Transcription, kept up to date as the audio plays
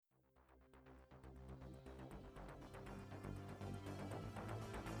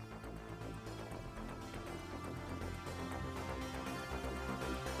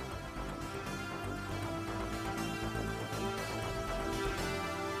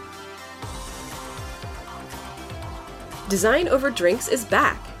Design Over Drinks is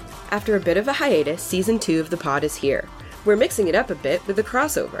back! After a bit of a hiatus, Season 2 of the pod is here. We're mixing it up a bit with a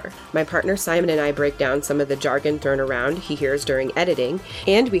crossover. My partner Simon and I break down some of the jargon thrown around he hears during editing,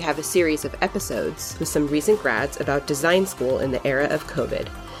 and we have a series of episodes with some recent grads about design school in the era of COVID.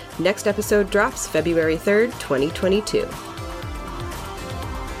 Next episode drops February 3rd, 2022.